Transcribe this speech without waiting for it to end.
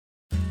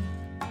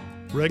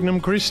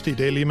Regnum Christi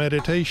Daily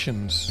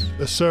Meditations,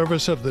 the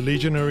service of the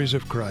Legionaries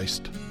of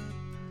Christ.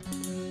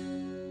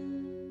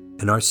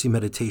 An RC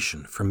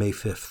Meditation for May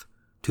 5th,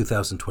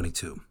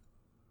 2022.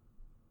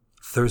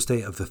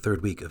 Thursday of the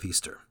third week of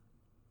Easter.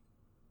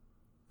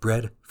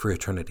 Bread for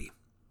Eternity.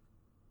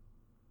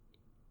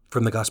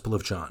 From the Gospel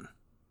of John,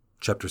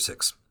 chapter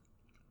 6.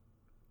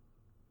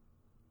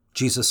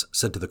 Jesus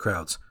said to the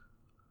crowds,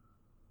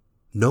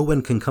 "No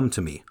one can come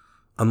to me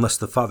unless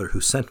the Father who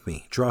sent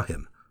me draw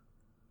him,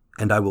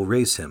 and I will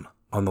raise him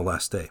on the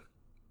last day.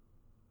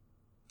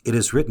 It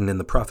is written in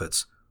the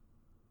prophets,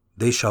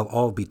 'They shall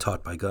all be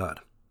taught by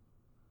God.'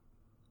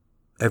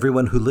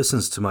 Everyone who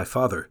listens to my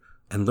Father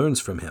and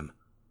learns from him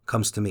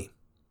comes to me.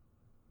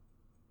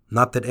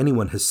 Not that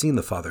anyone has seen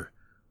the Father,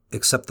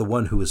 except the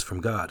one who is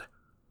from God.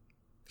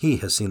 He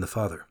has seen the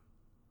Father.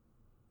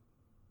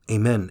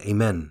 Amen,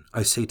 amen,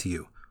 I say to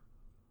you,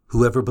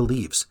 whoever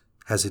believes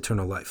has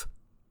eternal life.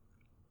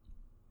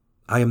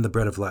 I am the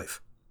bread of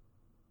life.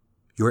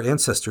 Your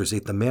ancestors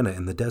ate the manna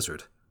in the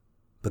desert,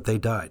 but they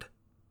died.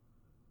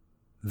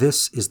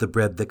 This is the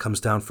bread that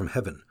comes down from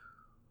heaven,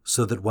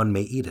 so that one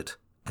may eat it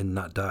and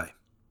not die.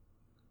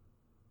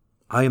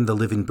 I am the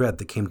living bread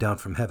that came down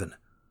from heaven.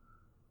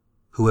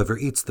 Whoever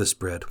eats this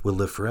bread will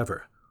live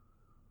forever,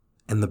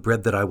 and the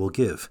bread that I will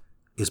give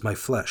is my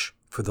flesh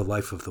for the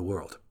life of the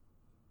world."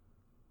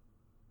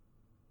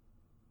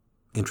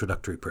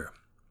 Introductory Prayer.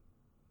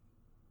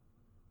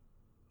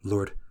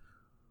 Lord,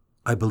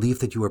 I believe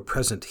that you are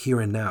present here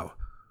and now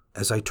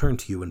as I turn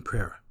to you in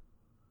prayer.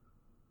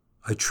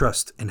 I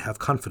trust and have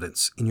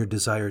confidence in your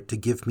desire to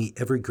give me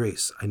every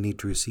grace I need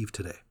to receive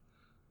today.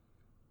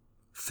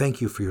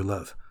 Thank you for your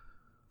love.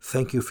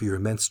 Thank you for your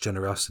immense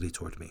generosity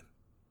toward me.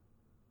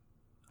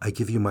 I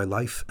give you my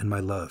life and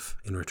my love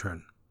in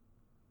return.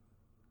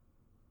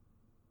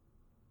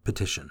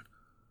 Petition.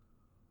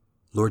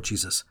 Lord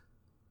Jesus,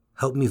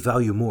 help me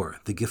value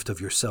more the gift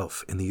of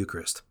yourself in the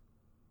Eucharist.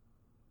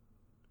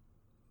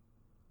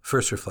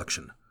 First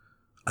reflection.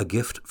 A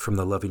gift from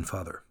the loving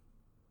Father.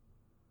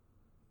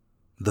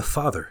 The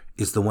Father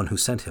is the one who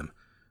sent him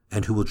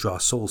and who will draw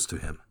souls to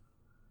him.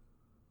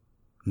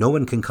 No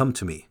one can come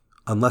to me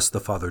unless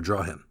the Father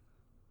draw him.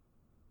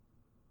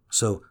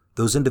 So,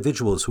 those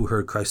individuals who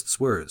heard Christ's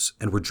words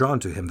and were drawn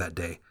to him that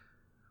day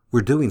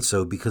were doing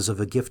so because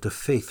of a gift of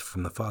faith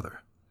from the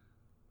Father.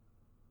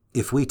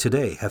 If we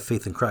today have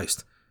faith in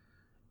Christ,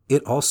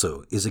 it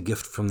also is a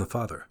gift from the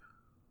Father,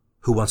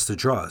 who wants to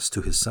draw us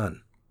to his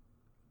Son.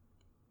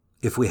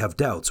 If we have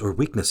doubts or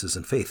weaknesses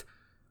in faith,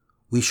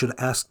 we should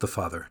ask the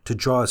Father to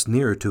draw us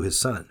nearer to his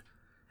Son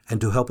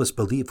and to help us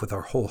believe with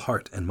our whole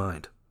heart and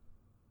mind.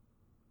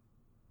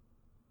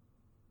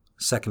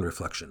 Second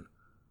reflection.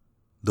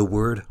 The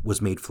Word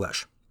was made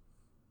flesh.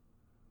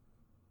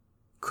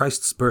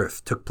 Christ's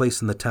birth took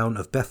place in the town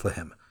of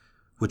Bethlehem,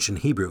 which in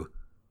Hebrew,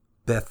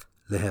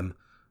 Beth-lehem,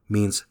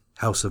 means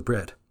house of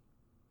bread.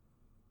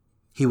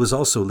 He was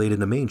also laid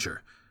in a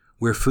manger,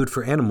 where food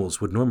for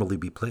animals would normally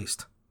be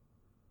placed.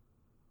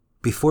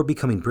 Before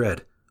becoming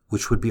bread,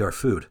 which would be our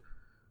food,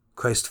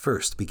 Christ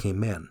first became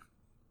man.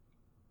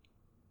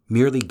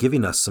 Merely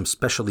giving us some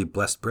specially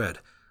blessed bread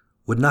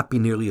would not be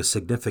nearly as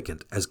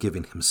significant as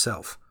giving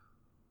himself.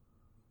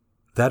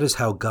 That is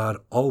how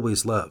God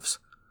always loves,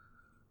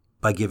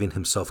 by giving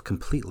himself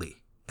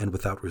completely and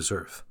without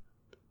reserve.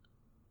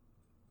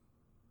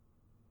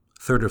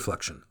 Third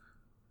reflection.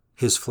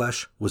 His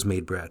flesh was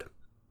made bread.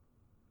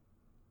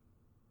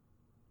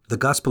 The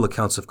gospel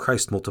accounts of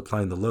Christ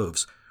multiplying the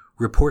loaves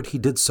report he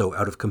did so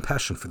out of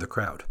compassion for the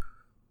crowd.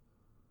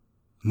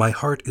 My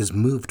heart is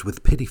moved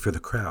with pity for the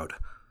crowd,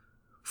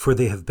 for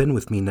they have been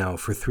with me now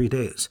for 3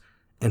 days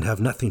and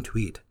have nothing to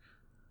eat.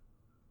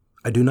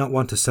 I do not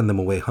want to send them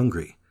away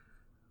hungry,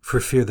 for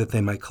fear that they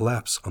might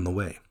collapse on the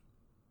way.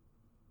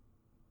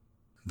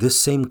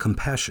 This same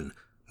compassion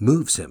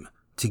moves him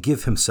to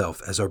give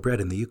himself as our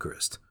bread in the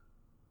Eucharist.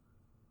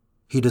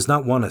 He does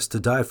not want us to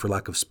die for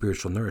lack of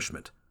spiritual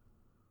nourishment.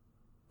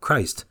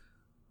 Christ,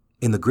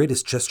 in the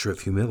greatest gesture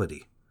of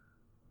humility,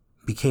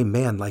 became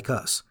man like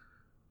us,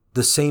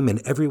 the same in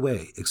every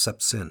way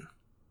except sin.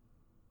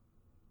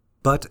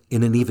 But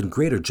in an even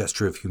greater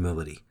gesture of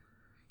humility,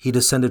 he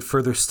descended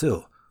further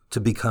still to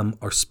become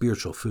our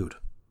spiritual food.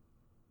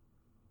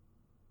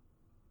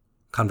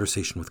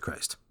 Conversation with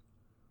Christ.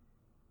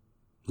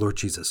 Lord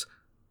Jesus,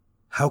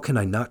 how can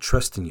I not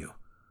trust in you?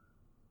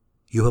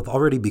 You have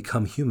already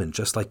become human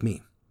just like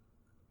me.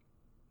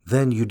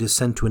 Then you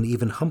descend to an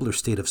even humbler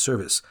state of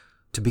service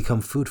to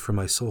become food for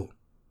my soul.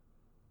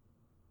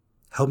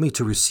 Help me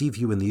to receive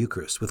you in the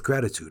Eucharist with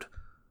gratitude,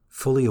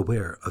 fully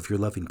aware of your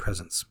loving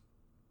presence.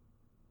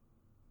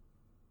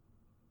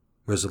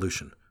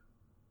 Resolution.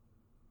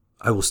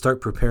 I will start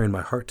preparing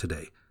my heart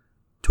today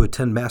to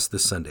attend Mass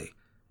this Sunday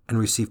and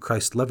receive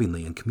Christ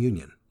lovingly in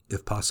communion,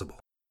 if possible.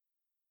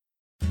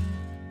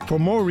 For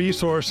more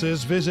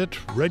resources, visit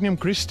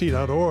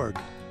regnumchristi.org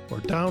or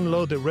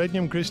download the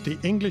Regnum Christi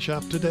English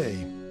app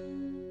today.